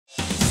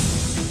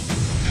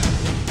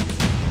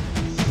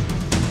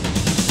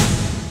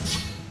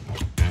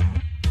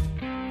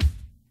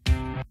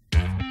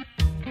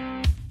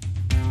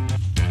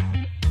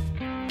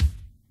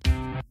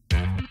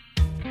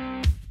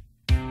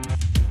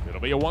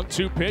be a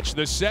 1-2 pitch,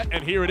 the set,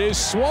 and here it is.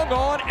 Swung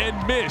on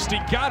and missed. He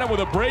got him with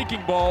a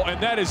breaking ball,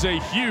 and that is a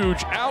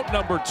huge out,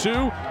 number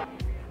 2.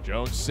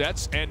 Jones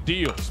sets and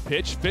deals.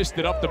 Pitch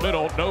fisted up the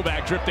middle.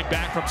 Novak drifting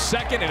back from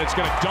second, and it's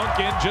going to dunk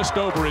in just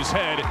over his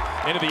head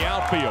into the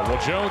outfield.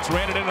 Well, Jones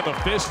ran it into the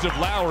fist of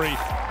Lowry,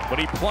 but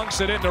he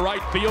plunks it into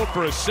right field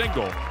for a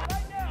single.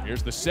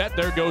 Here's the set.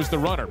 There goes the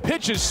runner.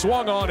 Pitch is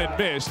swung on and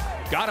missed.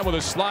 Got him with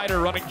a slider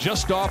running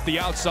just off the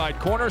outside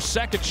corner.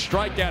 Second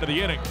strikeout of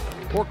the inning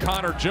for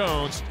Connor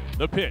Jones.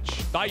 The pitch.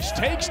 Thice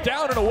takes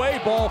down and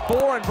away, ball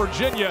 4, and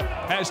Virginia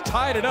has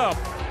tied it up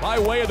by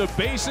way of the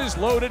bases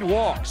loaded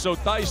walk. So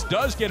Thice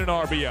does get an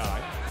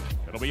RBI.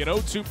 It'll be an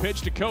 0-2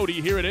 pitch to Cody.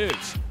 Here it is.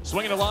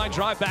 Swinging a line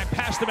drive back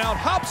past the mound.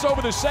 Hops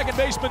over the second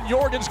baseman.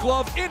 Jorgen's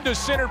glove into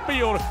center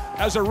field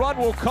as a run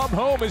will come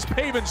home as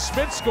Pavin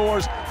Smith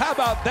scores. How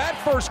about that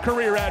first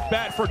career at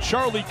bat for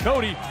Charlie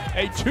Cody?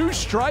 A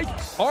 2-strike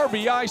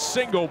RBI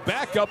single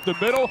back up the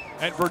middle,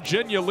 and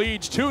Virginia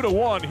leads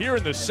 2-1 here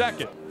in the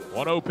second.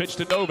 1-0 pitch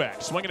to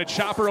Novak, swinging a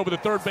chopper over the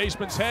third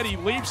baseman's head. He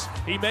leaps,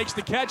 he makes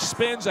the catch,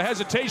 spins, a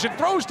hesitation,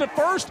 throws to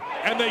first,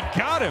 and they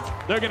got him.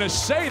 They're going to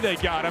say they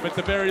got him at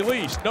the very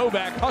least.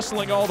 Novak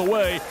hustling all the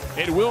way.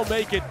 It will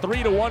make it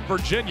 3-1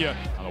 Virginia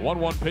on a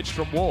 1-1 pitch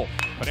from Wolf.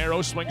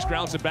 Panero swings,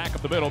 grounds it back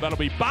up the middle. That'll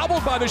be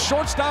bobbled by the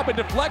shortstop and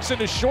deflects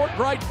into short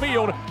right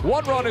field.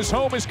 1 run is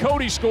home as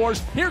Cody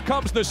scores. Here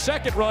comes the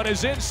second run,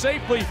 is in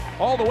safely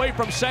all the way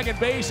from second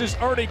base is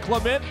Ernie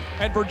Clement,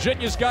 and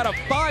Virginia's got a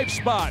 5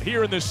 spot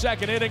here in the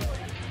second inning.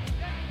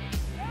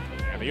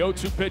 And the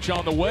 0-2 pitch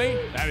on the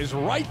way. That is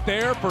right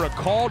there for a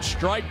called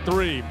strike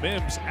 3.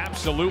 Mims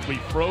absolutely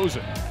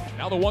frozen.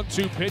 Now the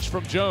 1-2 pitch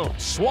from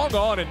Jones. Swung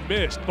on and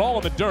missed. Ball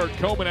in the dirt.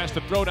 Coleman has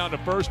to throw down to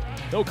first.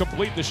 He'll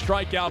complete the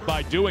strikeout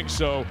by doing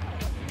so.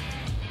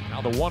 Now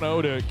the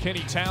 1-0 to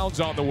Kenny Towns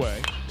on the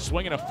way.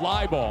 Swinging a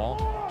fly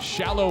ball.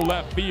 Shallow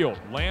left field.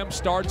 Lamb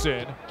starts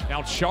in.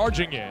 Now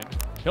charging in.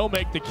 He'll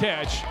make the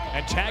catch.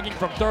 And tagging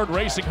from third,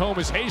 racing home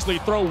is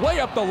Hazley. Throw way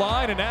up the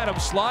line, and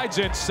Adams slides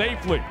in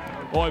safely.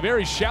 Well, a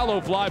very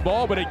shallow fly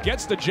ball, but it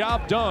gets the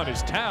job done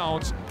as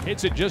Towns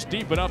hits it just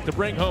deep enough to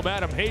bring home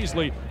Adam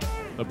Hazley.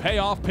 The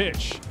payoff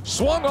pitch.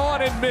 Swung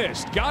on and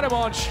missed. Got him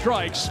on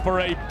strikes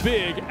for a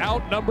big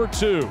out, number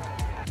 2.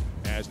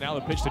 As now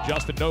the pitch to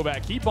Justin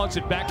Novak. He bunts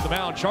it back to the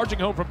mound. Charging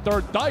home from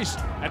third, Thice.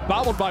 And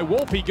bobbled by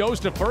Wolf. He goes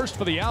to first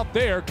for the out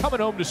there. Coming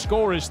home to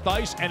score is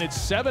Thice, and it's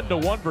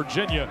 7-1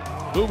 Virginia.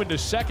 Moving to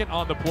second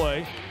on the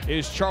play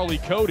is Charlie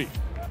Cody.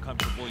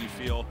 Comfortable you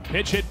feel.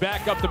 Pitch hit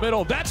back up the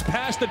middle. That's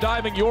past the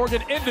diving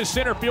Jorgen into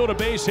center field, a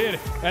base hit,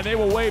 and they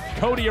will wave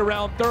Cody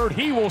around third.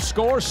 He will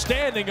score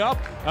standing up.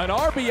 An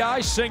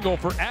RBI single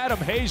for Adam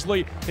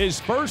Hazley. His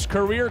first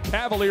career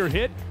Cavalier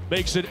hit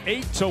makes it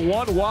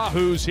 8-1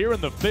 Wahoos here in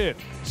the 5th.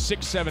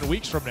 6-7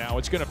 weeks from now,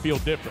 it's going to feel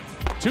different.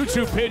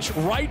 2-2 pitch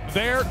right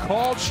there,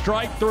 called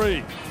strike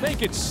 3.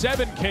 Make it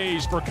 7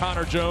 Ks for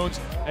Connor Jones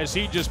as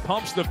he just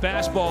pumps the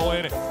fastball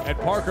in, and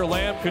Parker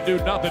Lamb could do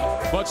nothing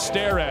but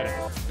stare at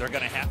it. They're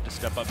going to have to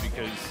step up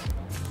because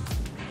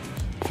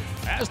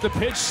as the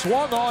pitch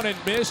swung on and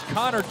missed,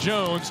 Connor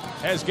Jones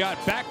has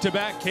got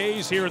back-to-back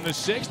Ks here in the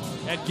 6th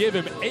and give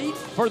him 8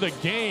 for the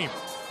game.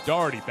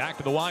 Doherty back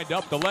to the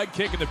windup, the leg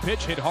kick and the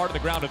pitch hit hard to the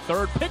ground at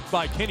third, picked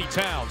by Kenny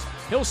Towns.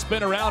 He'll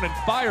spin around and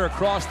fire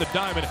across the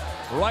diamond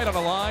right on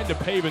the line to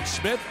Pavin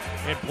Smith,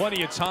 and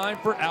plenty of time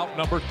for out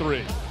number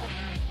 3.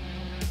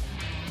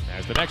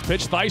 As the next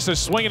pitch, Thice is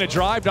swinging a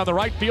drive down the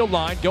right field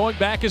line. Going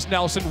back is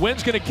Nelson.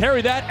 Wynn's going to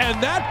carry that,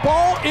 and that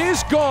ball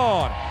is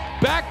gone.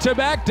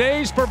 Back-to-back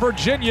days for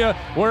Virginia,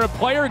 where a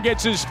player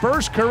gets his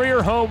first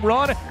career home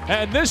run,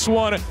 and this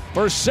one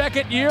for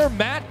second year,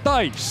 Matt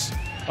Thice.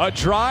 A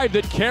drive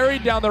that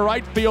carried down the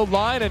right field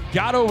line and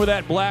got over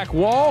that black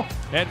wall,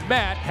 and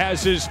Matt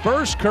has his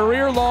first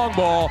career long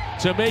ball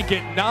to make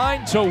it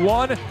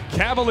 9-1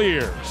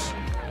 Cavaliers.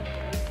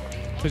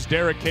 As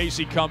Derek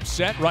Casey comes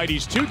set,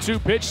 righty's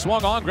 2-2 pitch,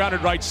 swung on,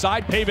 grounded right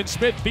side. Pavin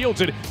Smith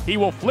fields it. He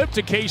will flip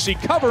to Casey,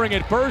 covering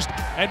it first,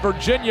 and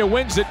Virginia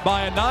wins it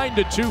by a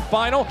 9-2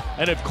 final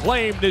and have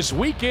claimed this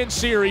weekend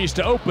series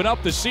to open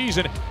up the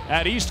season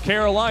at East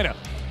Carolina.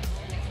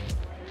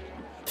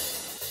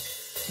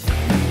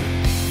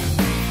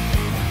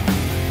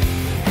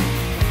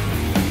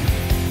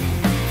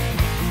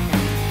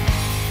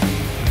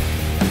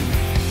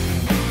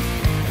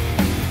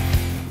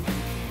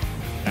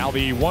 Now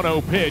the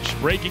 1-0 pitch,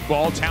 breaking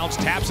ball. Towns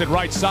taps it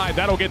right side.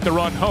 That'll get the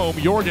run home.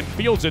 Jorgen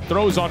fields it,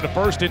 throws on to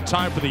first in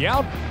time for the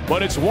out,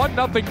 but it's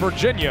 1-0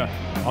 Virginia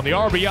on the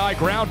RBI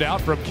ground out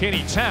from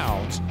Kenny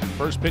Towns.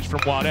 First pitch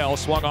from Waddell,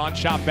 swung on,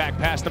 chopped back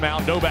past the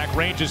mound. Novak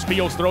ranges,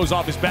 fields, throws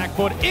off his back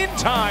foot in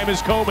time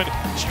as Coleman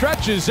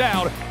stretches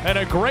out, and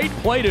a great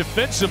play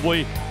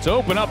defensively to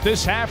open up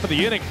this half of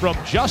the inning from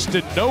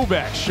Justin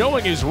Novak,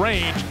 showing his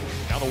range.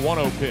 Now the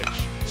 1-0 pitch.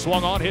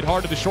 Swung on, hit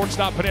hard to the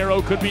shortstop.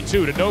 Panero could be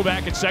 2 to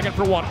Novak at second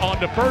for 1. On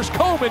to first.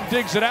 Coleman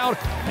digs it out,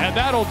 and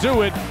that'll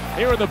do it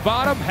here in the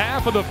bottom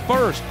half of the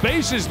first.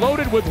 Bases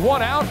loaded with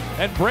 1 out,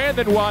 and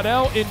Brandon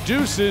Waddell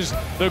induces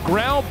the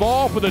ground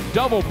ball for the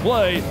double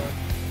play.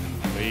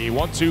 The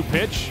 1-2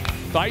 pitch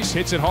Theis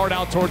hits it hard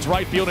out towards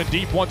right field and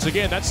deep once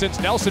again. That sends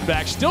Nelson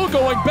back. Still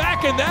going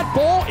back, and that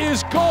ball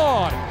is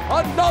gone.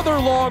 Another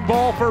long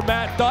ball for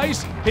Matt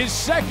Theis, his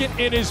second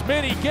in as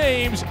many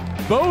games,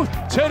 both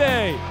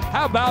today.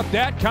 How about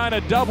that kind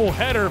of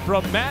doubleheader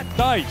from Matt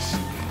Theis?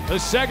 The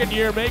second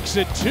year makes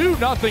it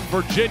 2-0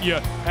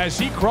 Virginia as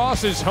he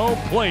crosses home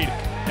plate,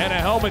 and a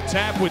helmet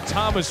tap with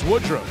Thomas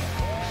Woodruff.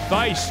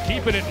 Theis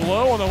keeping it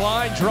low on the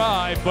line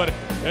drive, but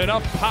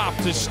enough pop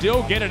to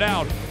still get it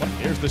out.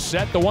 Here's the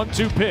set, the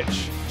 1-2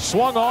 pitch.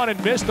 Swung on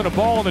and missed on a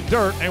ball in the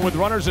dirt, and with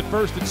runners at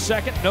first and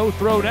second, no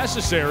throw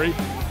necessary.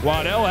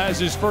 Waddell has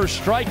his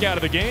first strikeout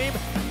of the game.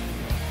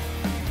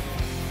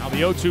 Now the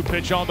 0-2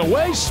 pitch on the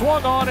way,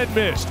 swung on and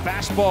missed.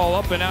 Fastball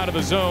up and out of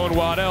the zone.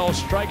 Waddell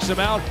strikes him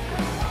out.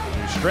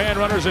 Strand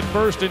runners at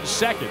first and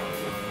second.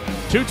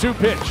 2-2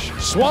 pitch,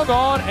 swung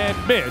on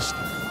and missed.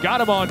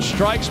 Got him on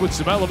strikes with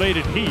some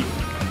elevated heat.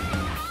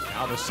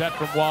 Now the set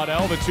from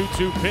Waddell, the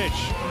 2-2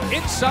 pitch.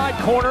 Inside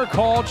corner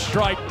called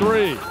strike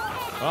 3.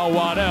 Well,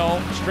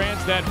 Waddell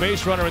strands that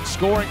base runner in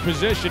scoring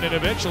position and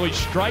eventually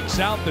strikes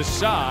out the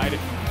side.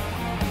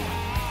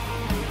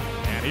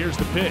 And here's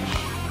the pitch.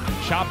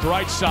 Chopped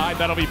right side,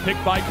 that'll be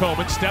picked by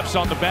Coleman. Steps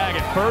on the bag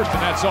at first,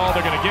 and that's all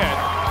they're gonna get.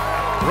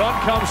 Run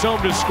comes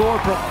home to score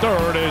from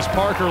third as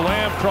Parker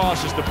Lamb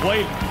crosses the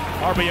plate.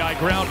 RBI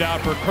ground out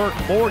for Kirk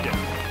Morgan.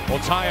 Will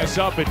tie us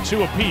up at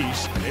 2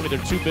 apiece. Maybe their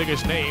 2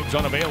 biggest names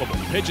unavailable.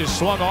 Pitch is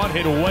swung on,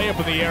 hit way up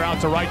in the air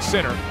out to right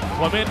center.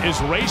 Clement is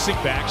racing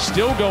back,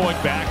 still going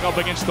back up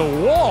against the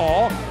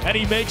wall, and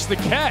he makes the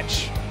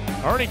catch.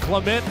 Ernie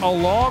Clement, a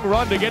long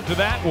run to get to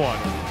that one.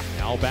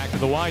 Now back to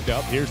the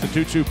windup. Here's the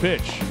 2-2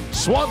 pitch.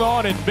 Swung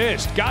on and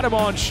missed. Got him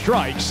on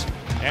strikes.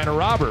 And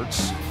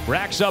Roberts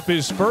racks up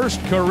his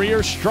first career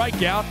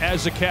strikeout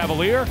as a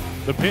Cavalier.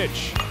 The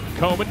pitch.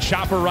 Coleman,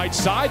 chopper right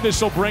side.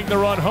 This will bring the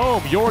run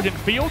home. Jorgen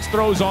Fields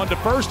throws on to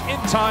first in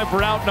time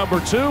for out number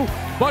 2.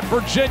 But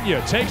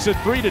Virginia takes a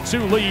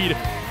 3-2 lead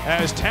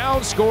as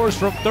Towns scores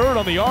from third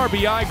on the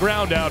RBI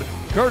groundout,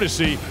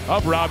 courtesy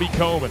of Robbie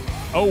Coleman.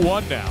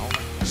 0-1 now.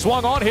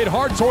 Swung on, hit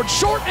hard towards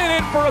short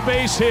and in for a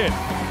base hit.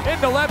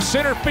 Into left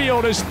center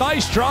field as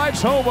Theis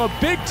drives home a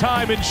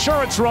big-time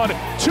insurance run.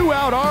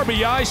 2-out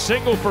RBI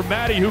single for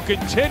Matty, who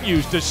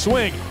continues to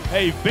swing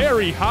a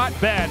very hot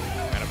bat.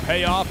 And a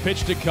payoff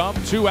pitch to come.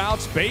 2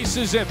 outs,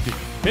 bases empty.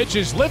 Pitch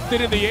is lifted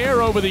in the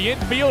air over the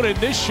infield, and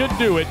this should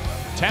do it.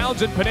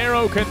 Towns and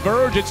Pinero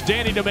converge. It's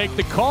Danny to make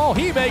the call.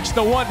 He makes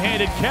the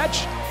one-handed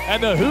catch,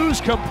 and the Who's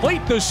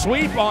complete the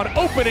sweep on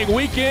opening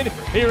weekend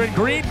here in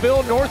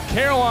Greenville, North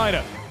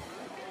Carolina.